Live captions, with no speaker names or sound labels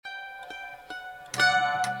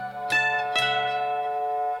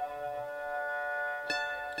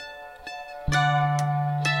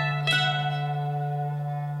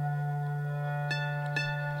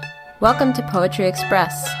Welcome to Poetry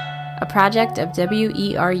Express, a project of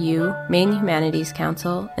WERU, Maine Humanities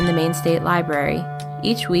Council, and the Maine State Library.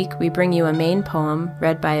 Each week we bring you a Maine poem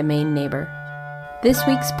read by a Maine neighbor. This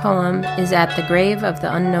week's poem is At the Grave of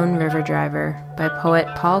the Unknown River Driver by poet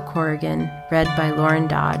Paul Corrigan, read by Lauren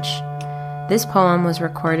Dodge. This poem was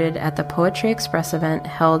recorded at the Poetry Express event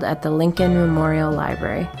held at the Lincoln Memorial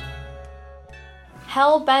Library.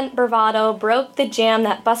 Hell-bent bravado broke the jam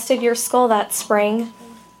that busted your skull that spring.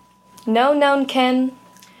 No known kin,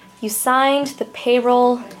 you signed the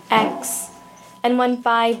payroll X and went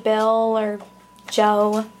by Bill or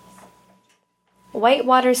Joe.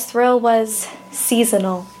 Whitewater's thrill was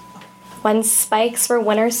seasonal. When spikes were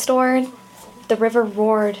winter stored, the river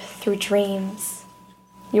roared through dreams.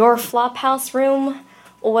 Your flophouse room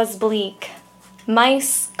was bleak.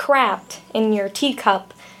 Mice crapped in your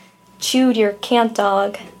teacup, chewed your cant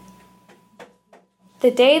dog. The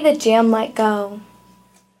day the jam let go,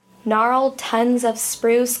 gnarled tons of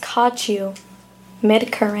spruce caught you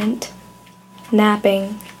mid-current,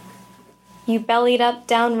 napping. You bellied up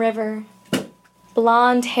downriver,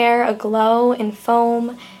 blonde hair aglow in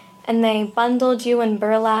foam, and they bundled you in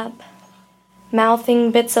burlap,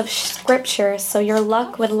 mouthing bits of scripture so your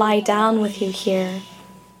luck would lie down with you here.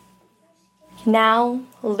 Now,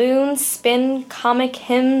 loons spin comic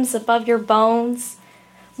hymns above your bones.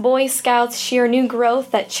 Boy Scouts shear new growth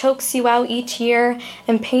that chokes you out each year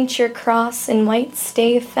and paint your cross in white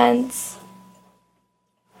stave fence.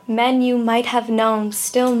 Men you might have known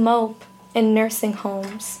still mope in nursing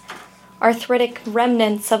homes, arthritic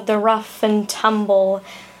remnants of the rough and tumble,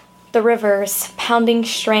 the rivers pounding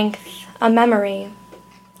strength, a memory,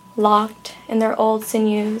 locked in their old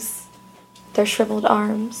sinews, their shriveled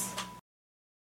arms.